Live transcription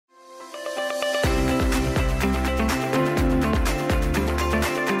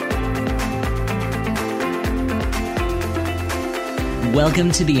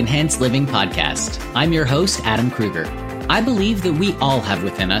Welcome to the Enhanced Living Podcast. I'm your host, Adam Kruger. I believe that we all have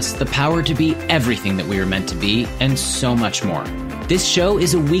within us the power to be everything that we are meant to be and so much more. This show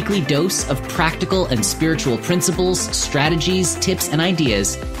is a weekly dose of practical and spiritual principles, strategies, tips, and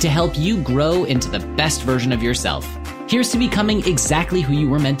ideas to help you grow into the best version of yourself. Here's to becoming exactly who you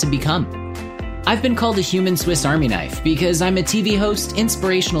were meant to become. I've been called a human Swiss Army knife because I'm a TV host,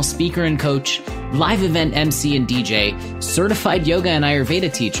 inspirational speaker and coach, live event MC and DJ, certified yoga and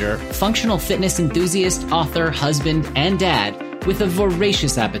Ayurveda teacher, functional fitness enthusiast, author, husband, and dad with a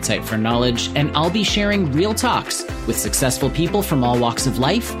voracious appetite for knowledge, and I'll be sharing real talks with successful people from all walks of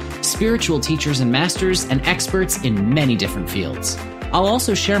life, spiritual teachers and masters, and experts in many different fields. I'll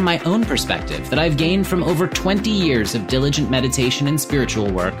also share my own perspective that I've gained from over 20 years of diligent meditation and spiritual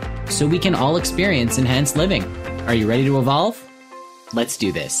work so we can all experience enhanced living. Are you ready to evolve? Let's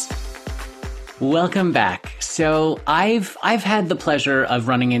do this. Welcome back. So I've had the pleasure of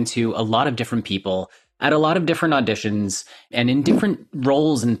running into a lot of different people at a lot of different auditions and in different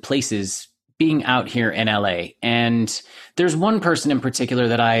roles and places being out here in LA. And there's one person in particular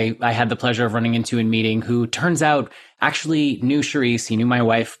that I had the pleasure of running into and meeting who turns out actually knew Charisse. He knew my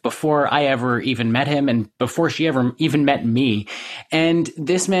wife before I ever even met him and before she ever even met me. And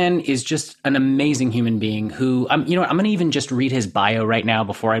this man is just an amazing human being who, I'm going to even just read his bio right now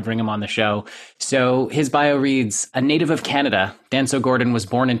before I bring him on the show. So his bio reads, a native of Canada, Danso Gordon was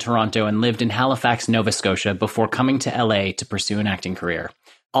born in Toronto and lived in Halifax, Nova Scotia before coming to LA to pursue an acting career.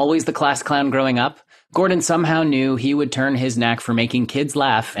 Always the class clown growing up, Gordon somehow knew he would turn his knack for making kids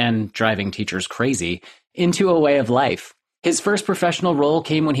laugh and driving teachers crazy into a way of life. His first professional role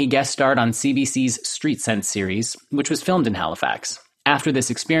came when he guest starred on CBC's Street Sense series, which was filmed in Halifax. After this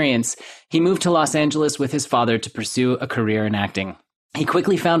experience, he moved to Los Angeles with his father to pursue a career in acting. He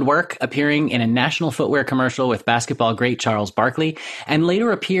quickly found work appearing in a national footwear commercial with basketball great Charles Barkley, and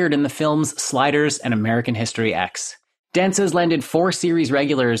later appeared in the films Sliders and American History X. Danso's landed 4 series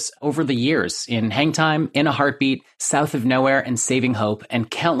regulars over the years in Hang Time, In a Heartbeat, South of Nowhere, and Saving Hope, and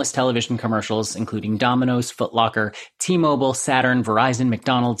countless television commercials, including Domino's, Foot Locker, T-Mobile, Saturn, Verizon,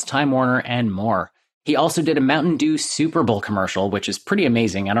 McDonald's, Time Warner, and more. He also did a Mountain Dew Super Bowl commercial, which is pretty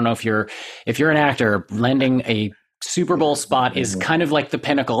amazing. I don't know if you're an actor, landing a Super Bowl spot is kind of like the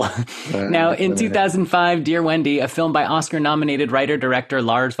pinnacle. Now, in 2005, Dear Wendy, a film by Oscar-nominated writer-director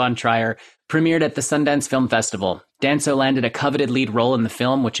Lars von Trier, premiered at the Sundance Film Festival. Danso landed a coveted lead role in the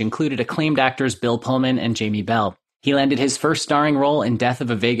film, which included acclaimed actors Bill Pullman and Jamie Bell. He landed his first starring role in Death of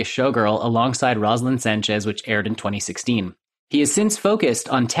a Vegas Showgirl alongside Rosalind Sanchez, which aired in 2016. He has since focused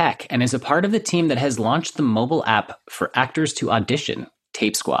on tech and is a part of the team that has launched the mobile app for actors to audition,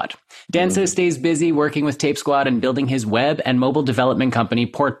 Tape Squad. Danso stays busy working with Tape Squad and building his web and mobile development company,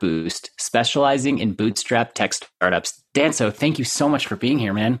 Portboost, specializing in bootstrap tech startups. Danso, thank you so much for being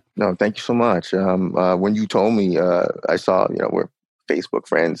here, man. No, thank you so much. When you told me, I saw, we're Facebook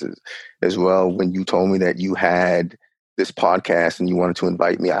friends as well. When you told me that you had this podcast and you wanted to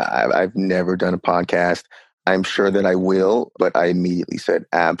invite me, I've never done a podcast. I'm sure that I will, but I immediately said,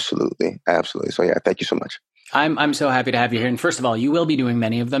 absolutely. So yeah, thank you so much. I'm so happy to have you here. And first of all, you will be doing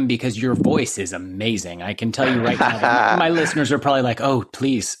many of them because your voice is amazing. I can tell you right now that my listeners are probably like, oh,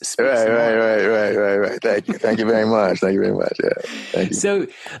 please speak some more. Right. Thank you very much. Yeah. Thank you. So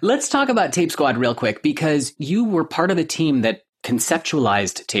let's talk about Tape Squad real quick, because you were part of the team that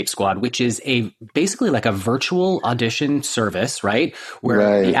conceptualized Tape Squad, which is basically like a virtual audition service, right?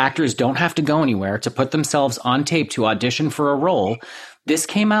 Where the actors don't have to go anywhere to put themselves on tape to audition for a role. This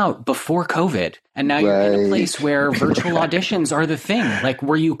came out before COVID, and now you're in a place where virtual auditions are the thing. Like,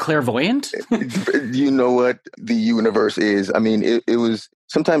 were you clairvoyant? You know what the universe is. I mean, it was,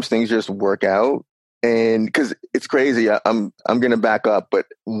 sometimes things just work out, and because it's crazy. I'm going to back up, but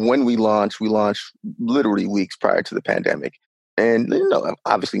when we launched literally weeks prior to the pandemic. And,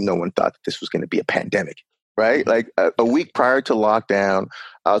 obviously no one thought that this was going to be a pandemic, right? Like a week prior to lockdown,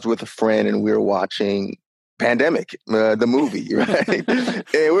 I was with a friend and we were watching Pandemic, the movie, right? And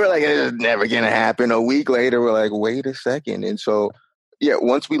we were like, it's never going to happen. A week later, we're like, wait a second. And so,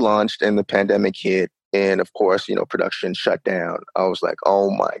 once we launched and the pandemic hit, and of course, production shut down, I was like, oh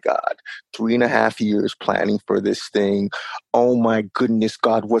my God, 3.5 years planning for this thing. Oh my goodness,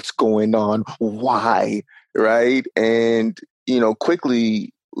 God, what's going on? Why? Right? And,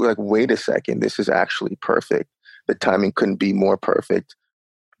 quickly, we're like, wait a second, this is actually perfect. The timing couldn't be more perfect.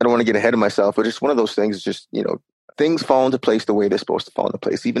 I don't want to get ahead of myself, but just one of those things, just, things fall into place the way they're supposed to fall into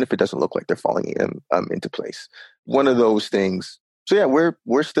place, even if it doesn't look like they're falling into place. One of those things. So yeah,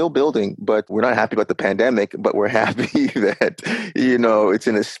 we're still building, but we're not happy about the pandemic, but we're happy that, it's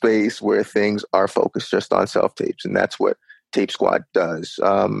in a space where things are focused just on self-tapes. And that's what Tape Squad does.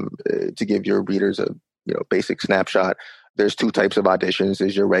 To give your readers a basic snapshot, there's two types of auditions.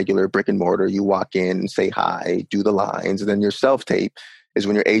 There's your regular brick and mortar. You walk in, say hi, do the lines. And then your self-tape is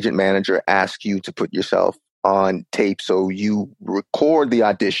when your agent manager asks you to put yourself on tape. So you record the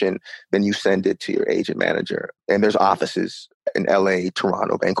audition, then you send it to your agent manager. And there's offices in LA,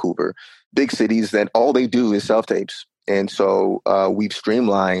 Toronto, Vancouver, big cities that all they do is self-tapes. And so we've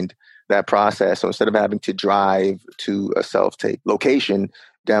streamlined that process. So instead of having to drive to a self-tape location,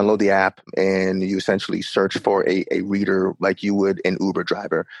 download the app and you essentially search for a reader like you would an Uber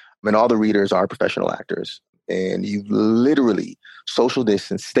driver. I mean, all the readers are professional actors. And you literally social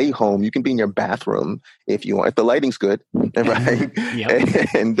distance, stay home. You can be in your bathroom if you want, if the lighting's good, right?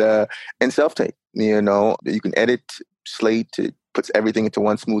 And self-tape. You can edit, slate, it puts everything into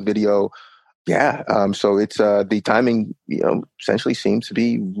one smooth video. Yeah. So it's the timing, essentially seems to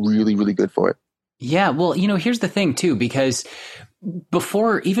be really, really good for it. Yeah. Well, here's the thing too, because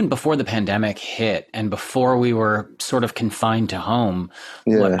even before the pandemic hit and before we were sort of confined to home,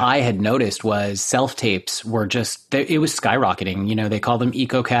 what I had noticed was self-tapes were it was skyrocketing. They call them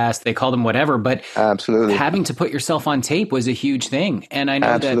EcoCast, they call them whatever, but absolutely having to put yourself on tape was a huge thing. And I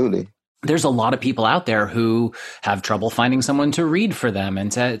know that there's a lot of people out there who have trouble finding someone to read for them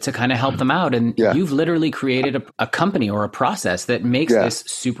and to kind of help them out. And you've literally created a company or a process that makes this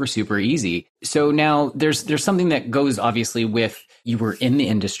super, super easy. So now there's something that goes obviously with, you were in the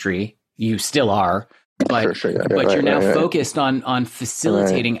industry, you still are, but, you're now focused on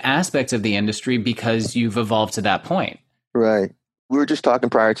facilitating aspects of the industry because you've evolved to that point. Right. We were just talking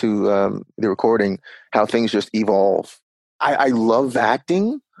prior to the recording, how things just evolve. I love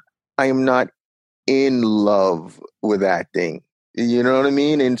acting. I am not in love with acting. You know what I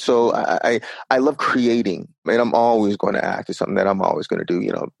mean? And so I love creating, and I'm always going to act. It's something that I'm always going to do,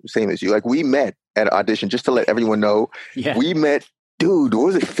 same as you. Like, we met at an audition, just to let everyone know. Yeah. We met, dude, what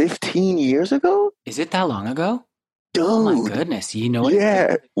was it, 15 years ago? Is it that long ago? Dude. Oh my goodness.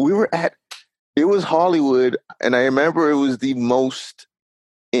 Yeah. It was Hollywood, and I remember it was the most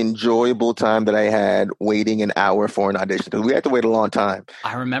enjoyable time that I had waiting an hour for an audition, because we had to wait a long time.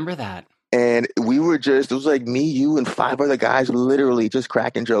 I remember that. And we were it was like me, you, and 5 other guys literally just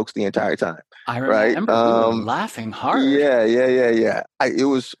cracking jokes the entire time. I remember we were laughing hard. Yeah. It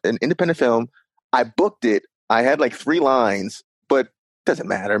was an independent film. I booked it. I had like 3 lines, but it doesn't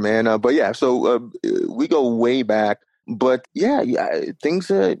matter, man. So we go way back. But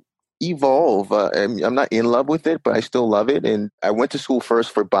things evolve. I'm not in love with it, but I still love it. And I went to school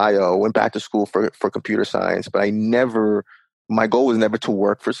first for bio, went back to school for computer science, but my goal was never to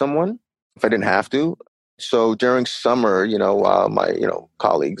work for someone if I didn't have to. So during summer, while my,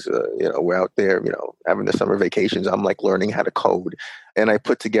 colleagues, were out there, having the summer vacations, I'm like learning how to code. And I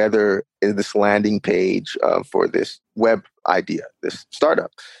put together this landing page for this web idea, this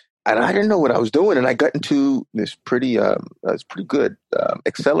startup. And I didn't know what I was doing. And I got into this pretty good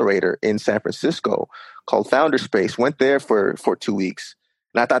accelerator in San Francisco called Founderspace. Went there for 2 weeks.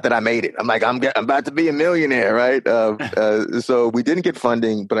 And I thought that I made it. I'm like, I'm about to be a millionaire, right? So we didn't get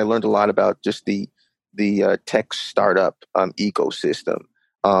funding, but I learned a lot about just the tech startup ecosystem.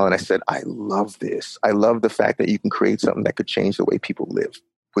 And I said, I love this. I love the fact that you can create something that could change the way people live,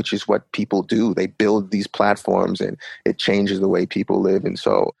 which is what people do. They build these platforms and it changes the way people live. And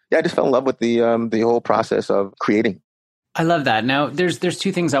so, I just fell in love with the whole process of creating. I love that. Now, there's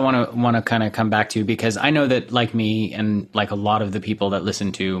 2 things I want to kind of come back to, because I know that, like me and like a lot of the people that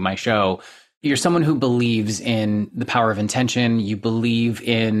listen to my show, you're someone who believes in the power of intention. You believe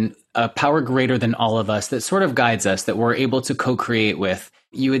in a power greater than all of us that sort of guides us, that we're able to co-create with.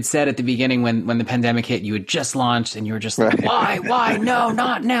 You had said at the beginning when the pandemic hit, you had just launched and you were just like, why? No,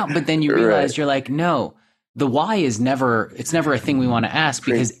 not now. But then you realized you're like, no, the why is never a thing we want to ask,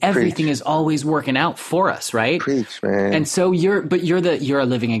 because everything is always working out for us, right? Preach, man. And so you're a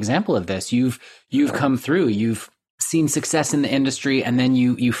living example of this. You've come through, you've seen success in the industry, and then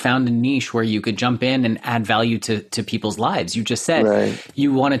you found a niche where you could jump in and add value to people's lives. You just said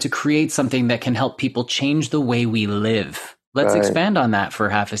you wanted to create something that can help people change the way we live. Let's expand on that for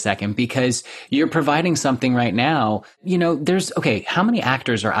half a second, because you're providing something right now. How many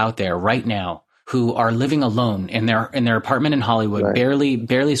actors are out there right now who are living alone in their apartment in Hollywood,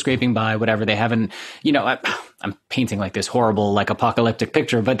 barely scraping by, whatever. They haven't, I'm painting like this horrible, like apocalyptic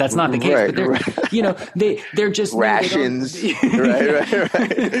picture, but that's not the case. But they're just rations, right.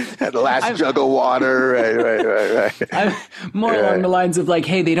 The last jug of water, right. I'm more along the lines of like,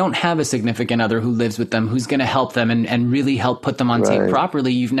 hey, they don't have a significant other who lives with them, who's going to help them and really help put them on tape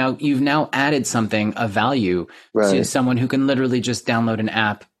properly. You've now added something of value to someone who can literally just download an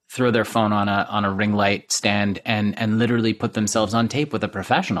app, throw their phone on a ring light stand and literally put themselves on tape with a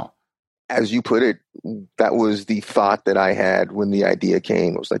professional. As you put it, that was the thought that I had when the idea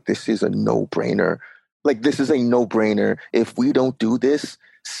came. It was like, this is a no-brainer. Like, this is a no-brainer. If we don't do this,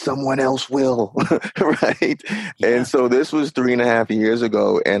 someone else will, right? Yeah. And so this was 3.5 years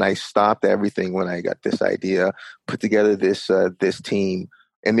ago, and I stopped everything when I got this idea, put together this team.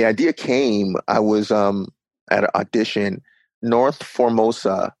 And the idea came, I was at an audition, North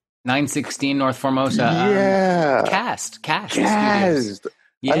Formosa. 916 North Formosa. Yeah. Cast. Studios.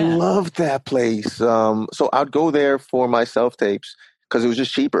 Yeah. I loved that place. So I'd go there for my self-tapes because it was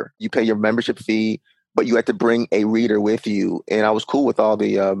just cheaper. You pay your membership fee, but you had to bring a reader with you. And I was cool with all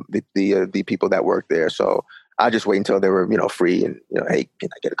the people that worked there. So I just wait until they were, free and, hey, can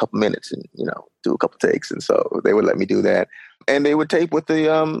I get a couple minutes and, do a couple takes? And so they would let me do that. And they would tape with with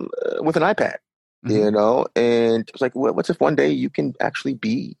an iPad, and it was like, what's if one day you can actually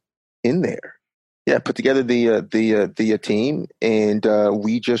be in there? Yeah, put together the team, and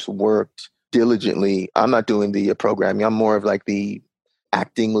we just worked diligently. I'm not doing the programming. I'm more of like the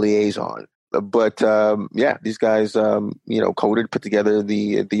acting liaison. But these guys, coded, put together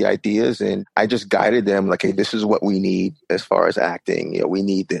the ideas, and I just guided them like, hey, this is what we need as far as acting. We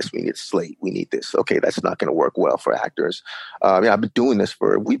need this. We need slate. We need this. Okay, that's not going to work well for actors. We've been doing this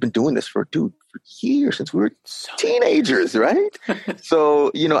for years, since we were teenagers, right?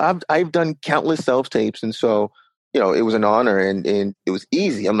 So I've done countless self tapes, and so it was an honor, and it was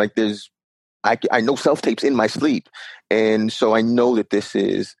easy. I'm like, I know self tapes in my sleep. And so I know that this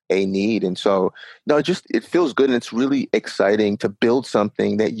is a need. And so, it feels good. And it's really exciting to build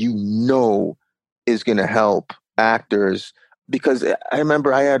something that is going to help actors. Because I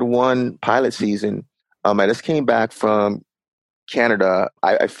remember I had one pilot season. I just came back from Canada.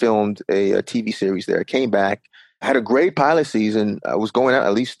 I filmed a TV series there. I came back, had a great pilot season. I was going out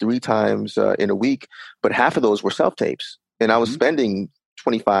at least 3 times in a week, but half of those were self tapes. And I was spending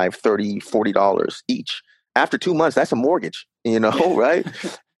 $25, $30, $40 each. After 2 months, that's a mortgage, right?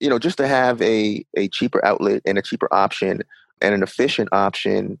 Just to have a cheaper outlet and a cheaper option and an efficient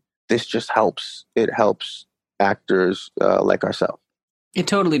option, this just helps. It helps actors like ourselves. It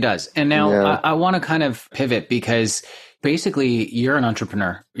totally does. And now I want to kind of pivot because basically you're an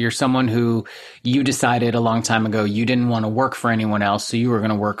entrepreneur. You're someone who you decided a long time ago you didn't want to work for anyone else, so you were going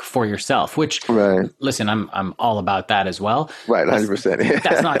to work for yourself, which, listen, I'm all about that as well. Right, 100%.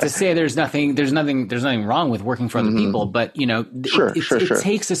 That's not to say there's nothing wrong with working for other people, but it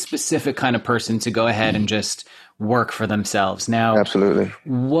takes a specific kind of person to go ahead and just work for themselves. Now, absolutely.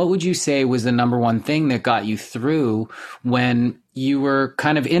 What would you say was the number one thing that got you through when you were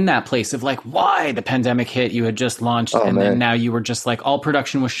kind of in that place of like, why the pandemic hit, you had just launched then now you were just like all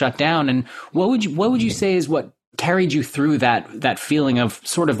production was shut down. And what would you say is what carried you through that feeling of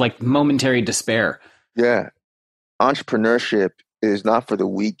sort of like momentary despair? Yeah. Entrepreneurship is not for the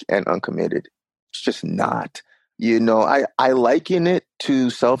weak and uncommitted. It's just not. I liken it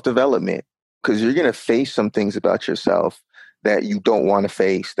to self-development. Because you're going to face some things about yourself that you don't want to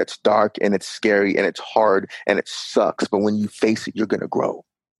face. That's dark and it's scary and it's hard and it sucks. But when you face it, you're going to grow.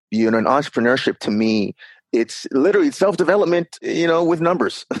 An entrepreneurship to me, it's literally self-development, with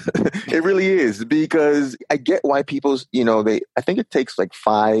numbers. It really is, because I get why people's, I think it takes like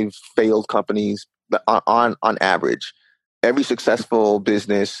 5 failed companies on average. Every successful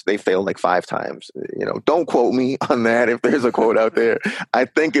business, they failed like 5 times. Don't quote me on that if there's a quote out there. I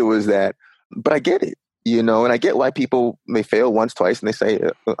think it was that. But I get it, and I get why people may fail once, twice, and they say,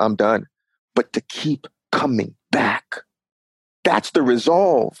 I'm done. But to keep coming back, that's the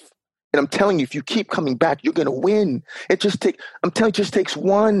resolve. And I'm telling you, if you keep coming back, you're going to win. It just takes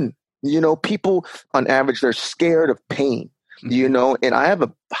one. People on average, they're scared of pain, and I have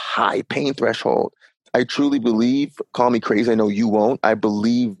a high pain threshold. I truly believe, call me crazy, I know you won't. I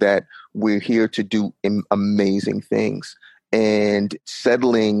believe that we're here to do amazing things, and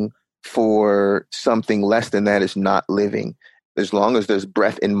settling for something less than that is not living. As long as there's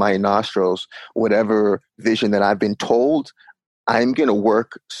breath in my nostrils, whatever vision that I've been told, I'm going to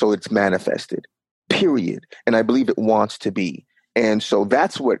work so it's manifested, period. And I believe it wants to be. And so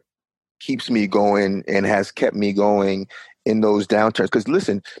that's what keeps me going and has kept me going in those downturns. Because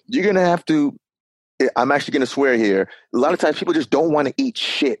listen, you're going to have to, I'm actually going to swear here, a lot of times people just don't want to eat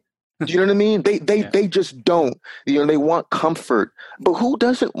shit. Do you know what I mean? They just don't. They want comfort. But who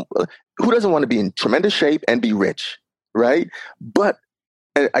doesn't want to be in tremendous shape and be rich, right? But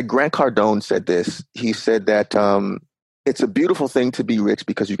Grant Cardone said this. He said that it's a beautiful thing to be rich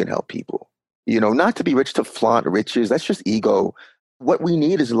because you can help people. Not to be rich to flaunt riches. That's just ego. What we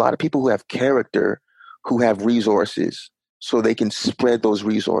need is a lot of people who have character, who have resources, so they can spread those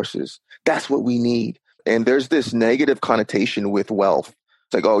resources. That's what we need. And there's this negative connotation with wealth.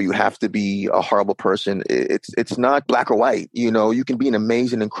 It's like, oh, you have to be a horrible person. It's not black or white. You can be an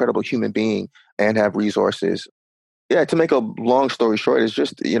amazing, incredible human being and have resources. Yeah, to make a long story short, it's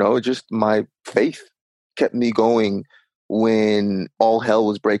just my faith kept me going when all hell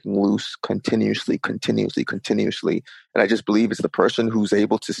was breaking loose continuously. And I just believe it's the person who's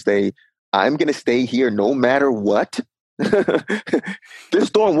able to say, I'm going to stay here no matter what. This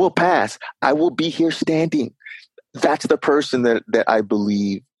storm will pass. I will be here standing. That's the person that I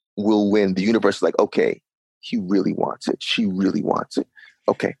believe will win. The universe is like, okay, he really wants it. She really wants it.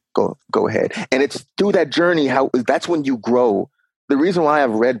 Okay, go ahead. And it's through that journey, that's when you grow. The reason why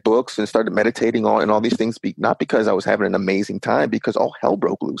I've read books and started meditating on and all these things, not because I was having an amazing time, because all hell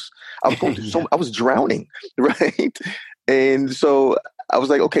broke loose. I was going through I was drowning, right? And so I was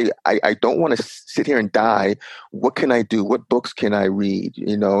like, okay, I don't want to sit here and die. What can I do? What books can I read?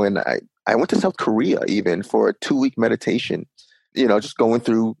 And I went to South Korea even for a 2-week meditation, just going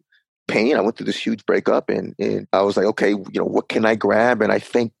through pain. I went through this huge breakup and I was like, okay, what can I grab? And I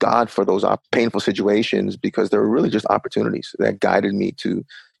thank God for those painful situations, because they were really just opportunities that guided me to,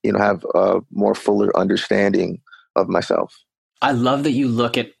 have a more fuller understanding of myself. I love that you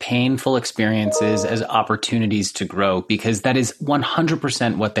look at painful experiences as opportunities to grow, because that is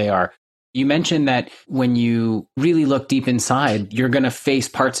 100% what they are. You mentioned that when you really look deep inside, you're going to face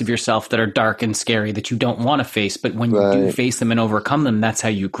parts of yourself that are dark and scary that you don't want to face. But when you do face them and overcome them, that's how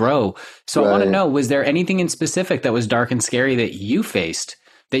you grow. So I want to know, was there anything in specific that was dark and scary that you faced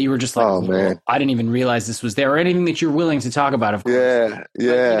that you were just like, oh, man, I didn't even realize this was there, or anything that you're willing to talk about? Of course.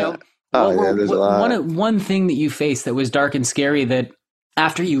 Yeah. But, there's a lot. One thing that you faced that was dark and scary that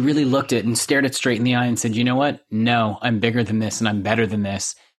after you really looked at and stared it straight in the eye and said, you know what? No, I'm bigger than this and I'm better than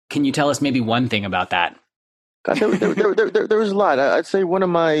this. Can you tell us maybe one thing about that? God, there was a lot. I'd say one of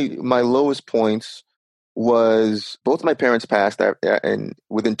my lowest points was both my parents passed and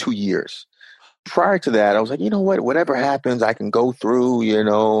within 2 years. Prior to that, I was like, you know what? Whatever happens, I can go through.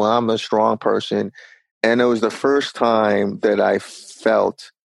 I'm a strong person. And it was the first time that I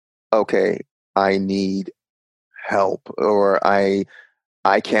felt, okay, I need help, or I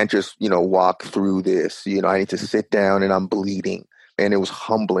can't just, walk through this. I need to sit down and I'm bleeding. And it was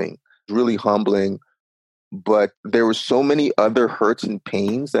humbling, really humbling. But there were so many other hurts and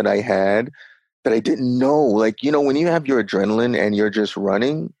pains that I had that I didn't know. Like, when you have your adrenaline and you're just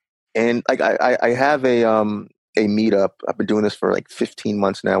running, and like I have a meetup. I've been doing this for like 15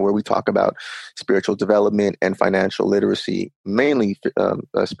 months now, where we talk about spiritual development and financial literacy, mainly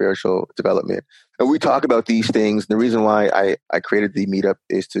spiritual development. And we talk about these things. The reason why I created the meetup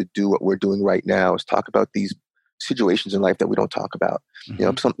is to do what we're doing right now, is talk about these situations in life that we don't talk about.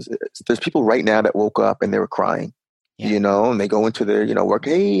 Mm-hmm. There's people right now that woke up and they were crying, and they go into their, work.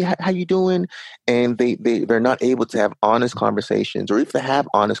 Hey, how you doing? And they're not able to have honest conversations, or if they have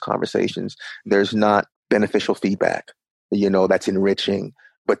honest conversations, there's not beneficial feedback, that's enriching.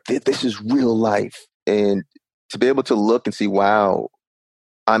 But this is real life. And to be able to look and see, wow,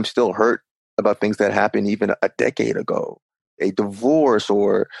 I'm still hurt about things that happened even a decade ago, a divorce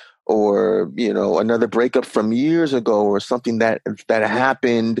or another breakup from years ago, or something that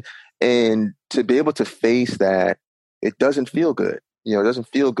happened. And to be able to face that, it doesn't feel good. It doesn't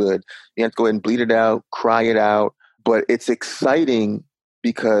feel good. You have to go ahead and bleed it out, cry it out. But it's exciting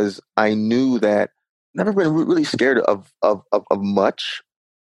because I knew that I've never been really scared of much,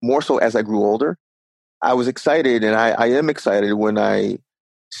 more so as I grew older. I was excited, and I am excited when I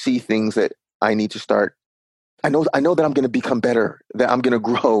see things that I need to start. I know that I'm going to become better, that I'm going to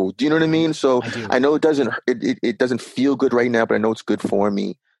grow. Do you know what I mean? So I know it doesn't feel good right now, but I know it's good for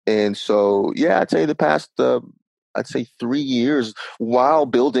me. And so, yeah, I'd say the past, 3 years while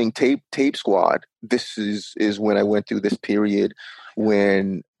building Tape Squad, this is when I went through this period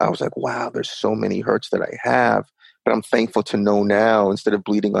when I was like, wow, there's so many hurts that I have. But I'm thankful to know now, instead of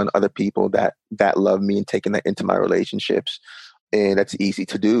bleeding on other people that love me and taking that into my relationships. And that's easy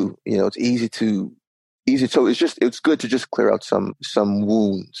to do. It's easy. So it's good to just clear out some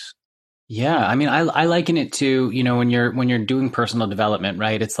wounds. Yeah. I mean, I liken it to, when you're doing personal development,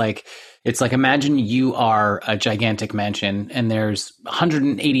 right? It's like imagine you are a gigantic mansion and there's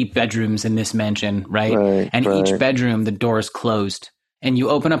 180 bedrooms in this mansion, right? And each bedroom, the door is closed, and you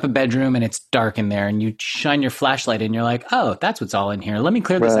open up a bedroom and it's dark in there, and you shine your flashlight and you're like, oh, that's what's all in here. Let me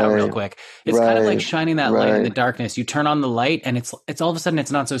clear this out real quick. It's kind of like shining that light in the darkness. You turn on the light and it's all of a sudden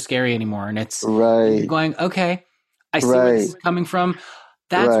it's not so scary anymore. And it's you're going, okay, I see where this is coming from.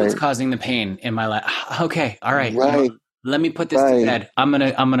 That's what's causing the pain in my life. Okay. All right. Let me put this to bed. I'm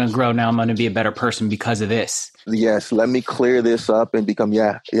gonna grow now. I'm gonna be a better person because of this. Yes, let me clear this up and become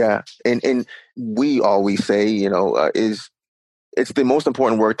yeah. And we always say, it's the most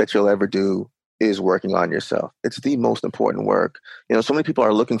important work that you'll ever do is working on yourself. It's the most important work. So many people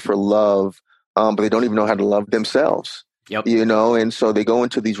are looking for love, but they don't even know how to love themselves. Yep. And so they go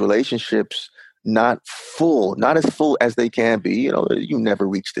into these relationships not as full as they can be. You never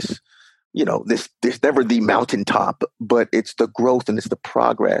reach this, this never the mountaintop, but it's the growth and it's the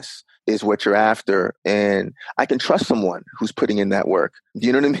progress is what you're after. And I can trust someone who's putting in that work. Do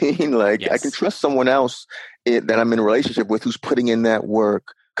you know what I mean? Like, yes. I can trust someone else that I'm in a relationship with who's putting in that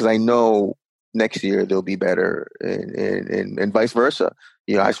work because I know next year they'll be better and vice versa.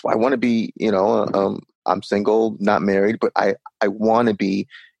 I want to be, I'm single, not married, but I want to be.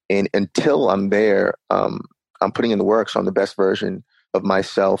 And until I'm there, I'm putting in the work. So I'm the best version of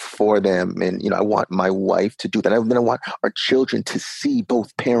myself for them. And, I want my wife to do that. And then I want our children to see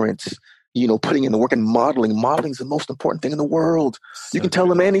both parents, putting in the work and modeling. Modeling is the most important thing in the world. So you can tell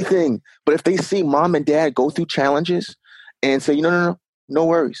them anything. But if they see mom and dad go through challenges and say, no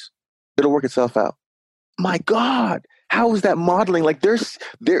worries. It'll work itself out. My God, how is that modeling? Like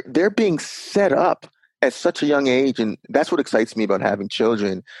they're being set up at such a young age. And that's what excites me about having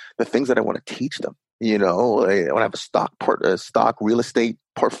children, the things that I want to teach them. I want to have a stock real estate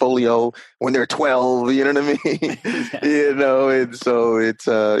portfolio when they're 12, you know what I mean? And so it's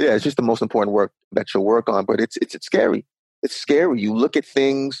just the most important work that you'll work on, but it's scary. It's scary. You look at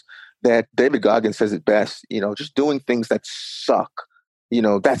things that David Goggins says it best, just doing things that suck.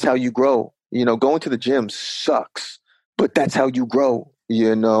 That's how you grow. Going to the gym sucks, but that's how you grow.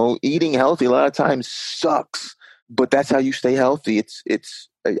 Eating healthy a lot of times sucks, but that's how you stay healthy.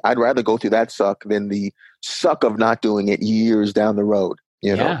 I'd rather go through that suck than the suck of not doing it years down the road.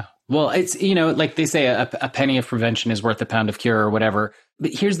 Yeah. Well, it's, like they say, a penny of prevention is worth a pound of cure or whatever.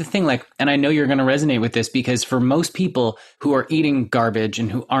 But here's the thing, and I know you're going to resonate with this because for most people who are eating garbage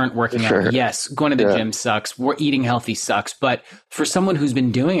and who aren't working out, yes, going to the gym sucks. Eating healthy sucks. But for someone who's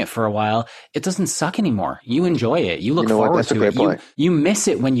been doing it for a while, it doesn't suck anymore. You enjoy it. You look forward to it. You miss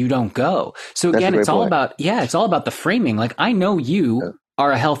it when you don't go. So again, it's all about the framing. Like, I know you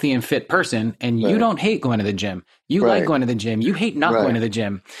are a healthy and fit person and you don't hate going to the gym. You like going to the gym. You hate not going to the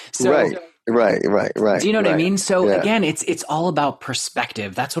gym. So Right. Do you know what I mean? So again, it's all about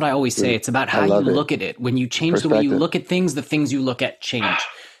perspective. That's what I always say. It's about how you look at it. When you change the way you look at things, the things you look at change.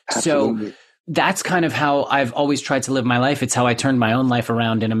 Absolutely. So that's kind of how I've always tried to live my life. It's how I turned my own life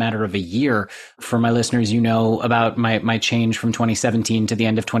around in a matter of a year. For my listeners, about my change from 2017 to the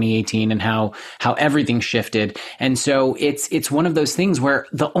end of 2018 and how everything shifted. And so it's one of those things where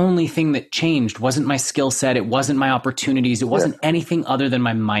the only thing that changed wasn't my skill set. It wasn't my opportunities. It wasn't anything other than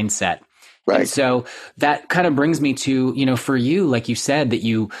my mindset. Right. And so that kind of brings me to, for you, like you said, that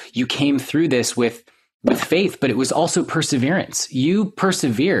you came through this with faith, but it was also perseverance. You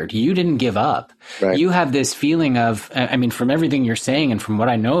persevered. You didn't give up. Right. You have this feeling of, from everything you're saying and from what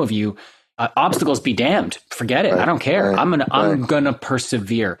I know of you, obstacles be damned. Forget it. Right. I don't care. Right. I'm gonna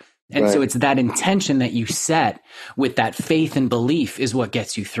persevere. And so it's that intention that you set with that faith and belief is what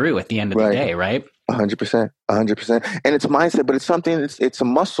gets you through at the end of the day, right? 100%. And it's mindset, but it's something, it's a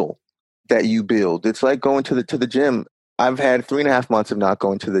muscle that you build. It's like going to the gym. I've had 3.5 months of not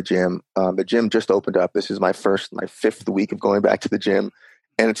going to the gym. The gym just opened up. This is my fifth week of going back to the gym,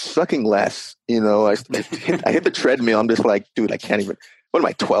 and it's sucking less. I hit the treadmill. I'm just like, dude, I can't even. What am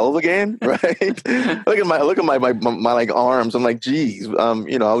I, 12 again? Right? look at my like arms. I'm like, geez. I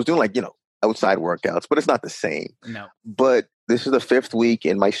was doing outside workouts, but it's not the same. No. But this is the 5th week,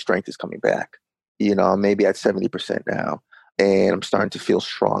 and my strength is coming back. I'm maybe at 70% now. And I'm starting to feel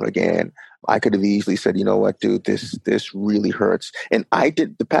strong again. I could have easily said, you know what, dude, this really hurts. And I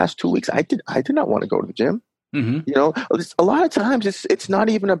did the past 2 weeks. I did not want to go to the gym. Mm-hmm. A lot of times it's not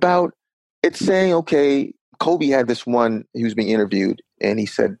even about. It's saying, okay, Kobe had this one. He was being interviewed, and he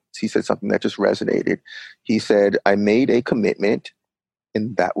said something that just resonated. He said, "I made a commitment,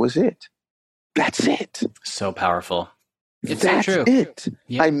 and that was it. That's it." So powerful. It's That's so true. it.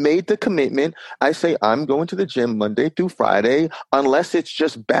 Yeah. I made the commitment. I say I'm going to the gym Monday through Friday, unless it's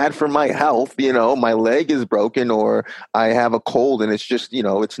just bad for my health. My leg is broken or I have a cold and it's just,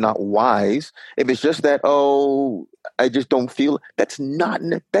 it's not wise. If it's just that, I just don't feel, that's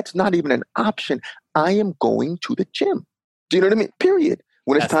not even an option. I am going to the gym. Do you know what I mean? Period.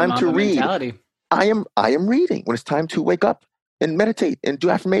 When it's time to read, mentality. I am reading. When it's time to wake up and meditate and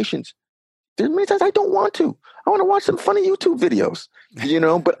do affirmations, there's many times I don't want to. I want to watch some funny YouTube videos,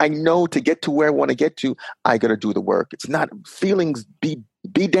 but I know to get to where I want to get to, I got to do the work. It's not feelings be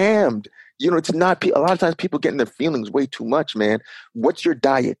damned. It's not, a lot of times people get in their feelings way too much, man. What's your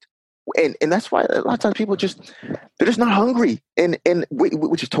diet? And that's why a lot of times people they're just not hungry,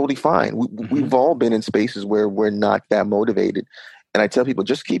 which is totally fine. We've all been in spaces where we're not that motivated. And I tell people,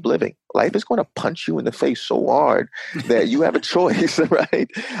 just keep living. Life is going to punch you in the face so hard that you have a choice, right?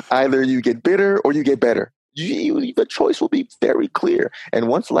 Either you get bitter or you get better. The choice will be very clear. And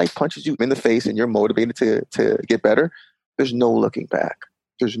once life punches you in the face and you're motivated to get better, there's no looking back.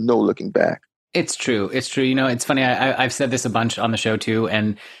 There's no looking back. It's true. It's true. It's funny. I've said this a bunch on the show too.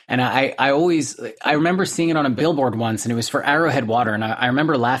 And I remember seeing it on a billboard once, and it was for Arrowhead Water. And I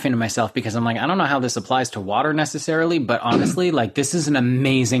remember laughing to myself because I'm like, I don't know how this applies to water necessarily, but honestly, like, this is an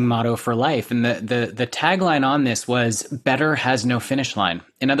amazing motto for life. And the tagline on this was, better has no finish line.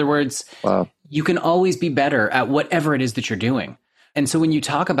 In other words, wow. You can always be better at whatever it is that you're doing. And so when you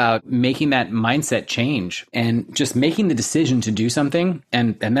talk about making that mindset change and just making the decision to do something,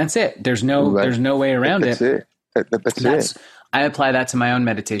 and that's it. There's no way around it. That's it. I apply that to my own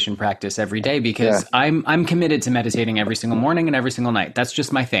meditation practice every day because I'm committed to meditating every single morning and every single night. That's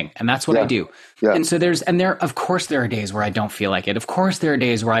just my thing. And that's what I do. Yeah. And so of course there are days where I don't feel like it. Of course there are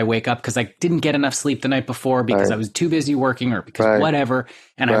days where I wake up because I didn't get enough sleep the night before because I was too busy working or because whatever.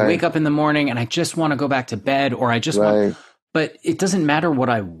 And I wake up in the morning and I just want to go back to bed, or I just want. But it doesn't matter what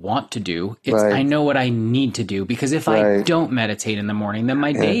I want to do. I know what I need to do, because if I don't meditate in the morning, then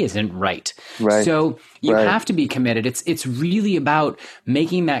my day isn't right. So you have to be committed. It's really about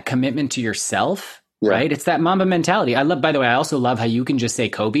making that commitment to yourself, right? It's that Mamba mentality. By the way, I also love how you can just say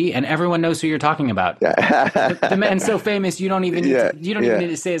Kobe and everyone knows who you're talking about. The man's so famous, you don't even even need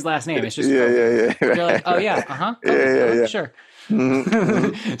to say his last name. It's just Kobe. You're like, oh yeah, Kobe, sure.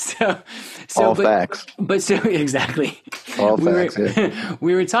 All facts. But so exactly. All facts.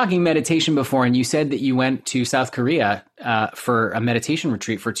 We were talking meditation before, and you said that you went to South Korea for a meditation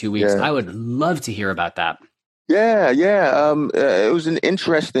retreat for 2 weeks. I would love to hear about that. Yeah. It was an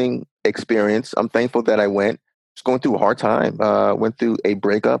interesting experience. I'm thankful that I went. I was going through a hard time. Went through a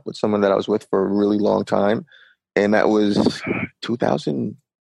breakup with someone that I was with for a really long time, and that was 2015.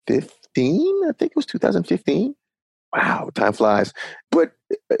 I think it was 2015. Wow, time flies. But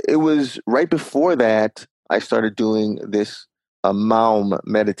it was right before that I started doing this Maum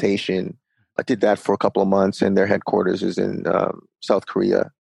meditation. I did that for a couple of months, and their headquarters is in South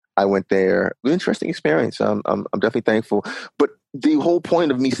Korea. I went there. An interesting experience. I'm definitely thankful. But the whole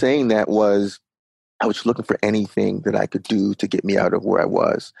point of me saying that was I was looking for anything that I could do to get me out of where I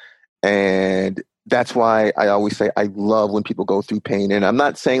was. And that's why I always say I love when people go through pain. And I'm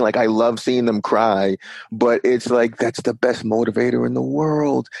not saying like I love seeing them cry, but it's like that's the best motivator in the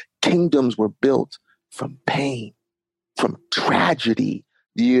world. Kingdoms were built from pain, from tragedy.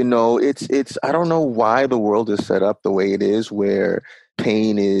 It's I don't know why the world is set up the way it is, where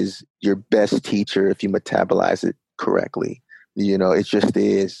pain is your best teacher if you metabolize it correctly. It just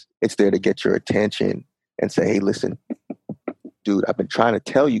is. It's there to get your attention and say, hey, listen, dude, I've been trying to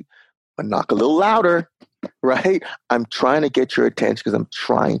tell you. Knock a little louder, right? I'm trying to get your attention because I'm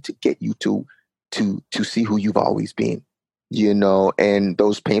trying to get you to see who you've always been, and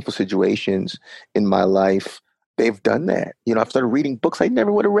those painful situations in my life, they've done that. I've started reading books I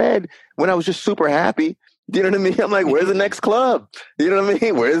never would have read when I was just super happy. Do you know what I mean? I'm like, where's the next club? You know what I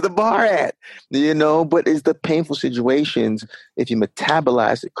mean? Where's the bar at? But it's the painful situations. If you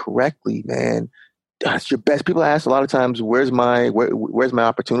metabolize it correctly, man, that's your best. People ask a lot of times, where's my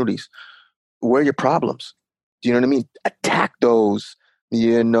opportunities? Where are your problems? Do you know what I mean? Attack those,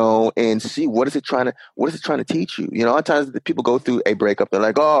 and see what is it trying to teach you? A lot of times people go through a breakup. They're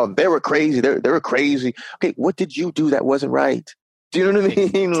like, oh, they were crazy. They were crazy. Okay, what did you do that wasn't right? Do you know what I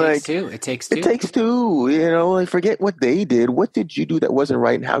mean? It takes two. It takes two. Like forget what they did. What did you do that wasn't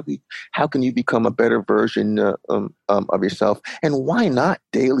right? And how can you become a better version of yourself? And why not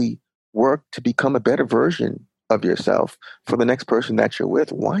daily work to become a better version of yourself for the next person that you're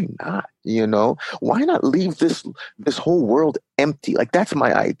with? Why not? Why not leave this whole world empty? Like, that's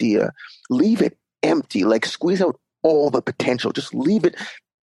my idea. Leave it empty. Like, squeeze out all the potential. Just leave it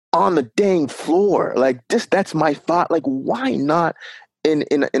on the dang floor. Like, that's my thought. Like, why not? And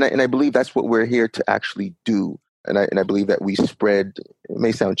I believe that's what we're here to actually do. And I believe that we spread, it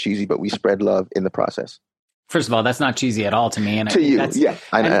may sound cheesy, but we spread love in the process. First of all, that's not cheesy at all to me. And to you, yeah.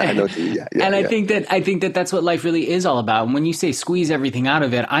 I know to you, yeah. And I think that that's what life really is all about. And when you say squeeze everything out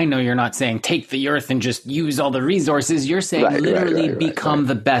of it, I know you're not saying take the earth and just use all the resources. You're saying literally become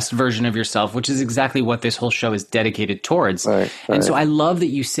the best version of yourself, which is exactly what this whole show is dedicated towards. And so I love that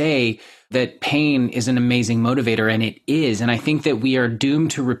you say that pain is an amazing motivator, and it is. And I think that we are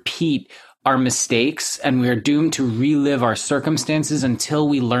doomed to repeat our mistakes and we are doomed to relive our circumstances until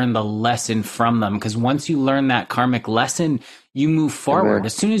we learn the lesson from them. Because once you learn that karmic lesson, you move forward. Amen.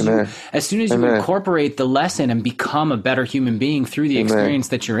 As soon as you Amen. incorporate the lesson and become a better human being through the experience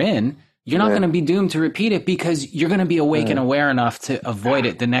that you're in, you're not going to be doomed to repeat it because you're going to be awake and aware enough to avoid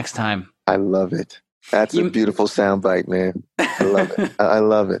it the next time. I love it. That's a beautiful soundbite, man. I love it. I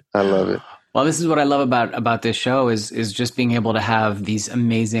love it. I love it. Well, this is what I love about this show is just being able to have these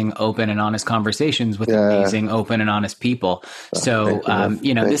amazing, open and honest conversations with amazing, open and honest people. So,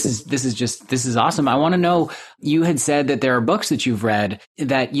 this is awesome. I want to know, you had said that there are books that you've read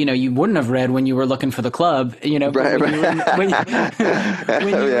that, you wouldn't have read when you were looking for the club, Right. I'm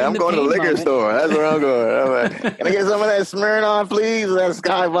going to the liquor store. That's where I'm going. I'm like, can I get some of that Smirnoff, please? That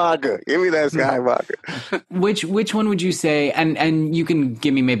Sky Vodka. Give me that Sky Vodka. Which one would you say, and you can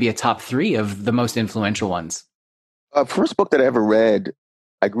give me maybe a top 3 of the most influential ones? First book that I ever read,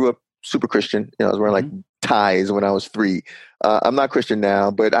 I grew up super Christian. I was wearing like ties when I was 3. I'm not Christian now,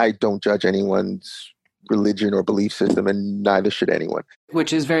 but I don't judge anyone's religion or belief system, and neither should anyone.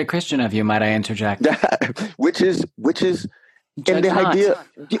 Which is very Christian of you, might I interject? which is and the idea,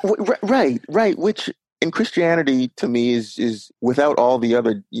 right. Which in Christianity to me is without all the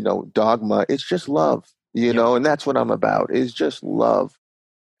other, dogma. It's just love, and that's what I'm about. Is just love.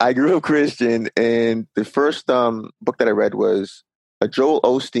 I grew up Christian, and the first book that I read was Joel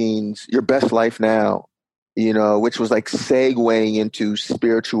Osteen's Your Best Life Now, which was like segueing into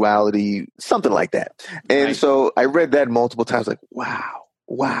spirituality, something like that. And so I read that multiple times, like,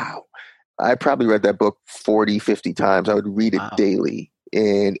 wow. I probably read that book 40, 50 times. I would read it daily.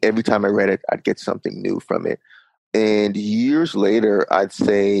 And every time I read it, I'd get something new from it. And years later, I'd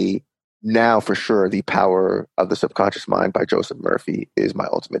say now for sure, The Power of the Subconscious Mind by Joseph Murphy is my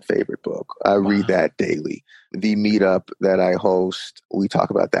ultimate favorite book. I read that daily. The meetup that I host, we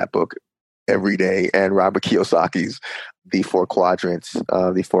talk about that book every day. And Robert Kiyosaki's The 4 Quadrants,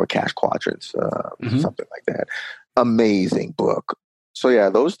 The 4 Cash Quadrants, something like that. Amazing book. So yeah,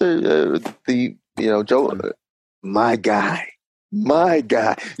 those are Joe, my guy.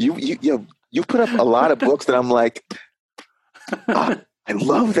 You put up a lot of books that I'm like, I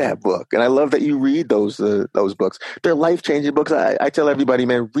love that book, and I love that you read those books. They're life-changing books. I tell everybody,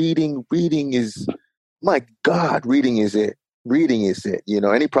 man, reading is, my God, reading is it. Reading is it.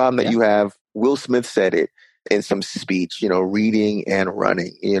 Any problem that you have, Will Smith said it in some speech. Reading and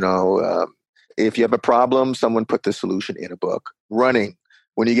running. If you have a problem, someone put the solution in a book. Running.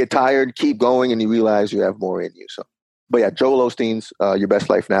 When you get tired, keep going, and you realize you have more in you. So, but yeah, Joel Osteen's Your Best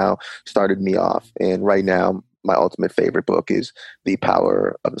Life Now started me off, and right now, my ultimate favorite book is The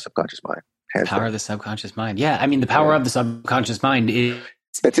Power of the Subconscious Mind. Power of the Subconscious Mind. Yeah. I mean, the power of the subconscious mind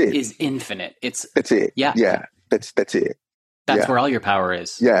is infinite. That's it. Yeah. Yeah. That's it. That's where all your power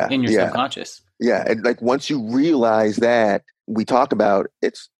is. Yeah. In your subconscious. Yeah. And like, once you realize that, we talk about,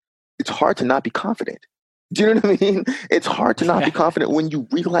 it's hard to not be confident. Do you know what I mean? It's hard to not be confident when you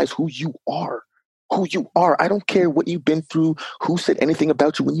realize who you are. I don't care what you've been through, who said anything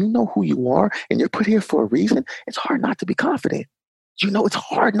about you. When you know who you are and you're put here for a reason, it's hard not to be confident. It's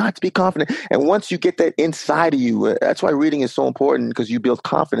hard not to be confident. And once you get that inside of you, that's why reading is so important, because you build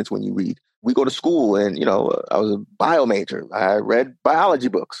confidence when you read. We go to school and, I was a bio major. I read biology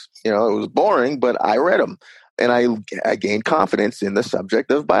books. It was boring, but I read them. And I gained confidence in the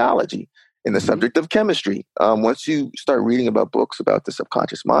subject of biology, in the subject of chemistry. Once you start reading about books about the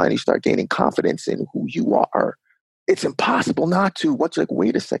subconscious mind, you start gaining confidence in who you are. It's impossible not to. Once you're like,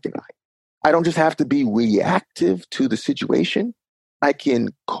 wait a second, I don't just have to be reactive to the situation. I can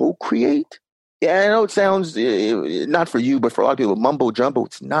co-create. Yeah, I know it sounds not for you, but for a lot of people, mumbo jumbo.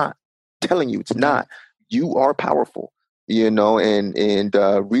 It's not. I'm telling you, it's not. You are powerful. And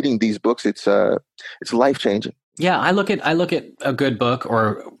reading these books, it's life changing. Yeah, I look at a good book,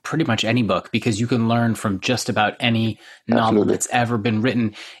 or pretty much any book, because you can learn from just about any novel that's ever been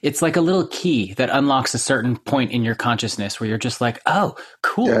written. It's like a little key that unlocks a certain point in your consciousness where you're just like, oh,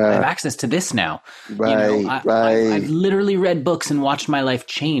 cool, I have access to this now. Right, I've literally read books and watched my life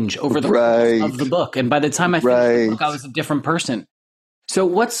change over the course of the book. And by the time I finished the book, I was a different person. So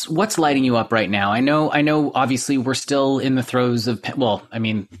what's lighting you up right now? I know obviously we're still in the throes of,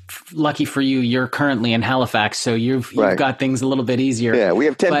 lucky for you, you're currently in Halifax, so you've got things a little bit easier. Yeah, we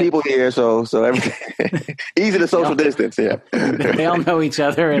have 10 people here, so everything easy to social distance, yeah. They all know each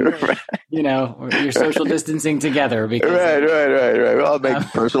other, and you're social distancing together because Right. We all make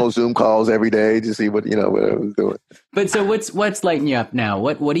personal Zoom calls every day to see what I was doing. But so what's lighting you up now?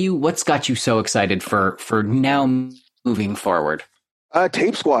 What's got you so excited for now moving forward?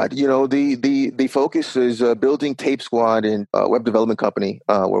 Tape Squad, the focus is building Tape Squad and web development company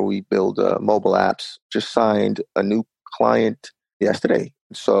where we build mobile apps. Just signed a new client yesterday,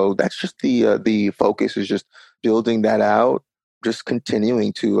 so that's just the focus is just building that out, just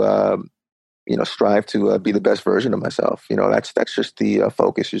continuing to strive to be the best version of myself. That's just the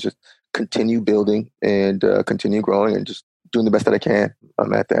focus is just continue building and continue growing and just doing the best that I can.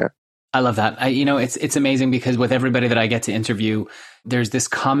 I'm at there. I love that. It's amazing because with everybody that I get to interview, there's this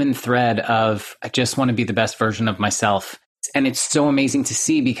common thread of I just want to be the best version of myself. And it's so amazing to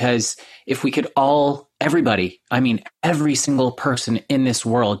see because if we could every single person in this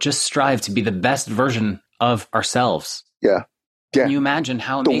world just strive to be the best version of ourselves. Yeah. Can you imagine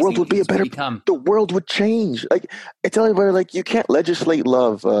how amazing the world would be become? The world would change. Like I tell everybody, like you can't legislate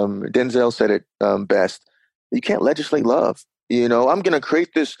love. Denzel said it best. You can't legislate love. I'm going to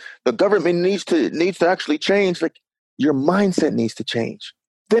create this. The government needs to actually change. Like your mindset needs to change.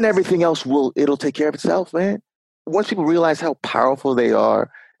 Then everything else it'll take care of itself, man. Once people realize how powerful they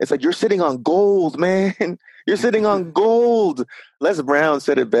are, it's like you're sitting on gold, man. You're sitting on gold. Les Brown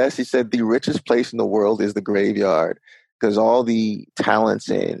said it best. He said the richest place in the world is the graveyard because all the talents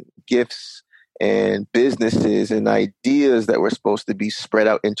and gifts and businesses and ideas that were supposed to be spread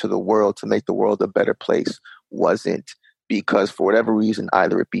out into the world to make the world a better place wasn't. Because for whatever reason,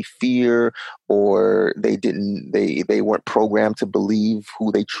 either it be fear or they weren't programmed to believe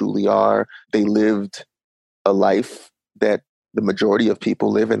who they truly are. They lived a life that the majority of people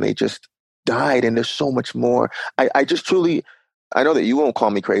live and they just died. And there's so much more. I just truly, I know that you won't call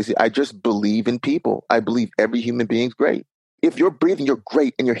me crazy. I just believe in people. I believe every human being's great. If you're breathing, you're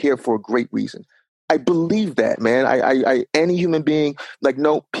great and you're here for a great reason. I believe that, man. Any human being,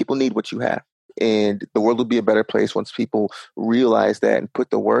 no, people need what you have. And the world will be a better place once people realize that and put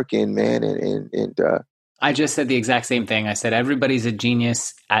the work in, man. I just said the exact same thing. I said, everybody's a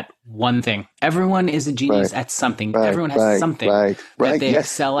genius at one thing. Everyone is a genius at something. Everyone has something that they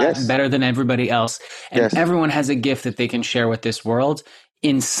excel at better than everybody else. And everyone has a gift that they can share with this world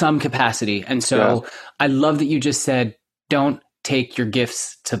in some capacity. And so I love that you just said, don't take your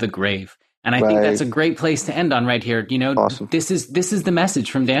gifts to the grave. And I think that's a great place to end on right here. Awesome. This is the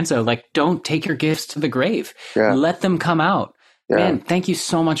message from Danso. Like, don't take your gifts to the grave. Yeah. Let them come out. Yeah. Man, thank you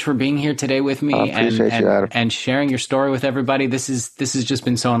so much for being here today with me and sharing your story with everybody. This has just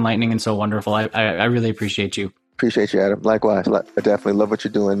been so enlightening and so wonderful. I really appreciate you. Appreciate you, Adam. Likewise. I definitely love what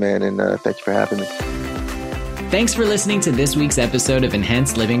you're doing, man. And thank you for having me. Thanks for listening to this week's episode of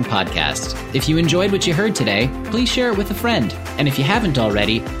Enhanced Living Podcast. If you enjoyed what you heard today, please share it with a friend. And if you haven't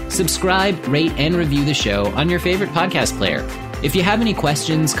already, subscribe, rate, and review the show on your favorite podcast player. If you have any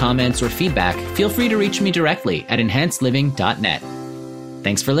questions, comments, or feedback, feel free to reach me directly at enhancedliving.net.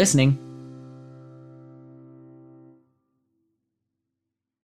 Thanks for listening.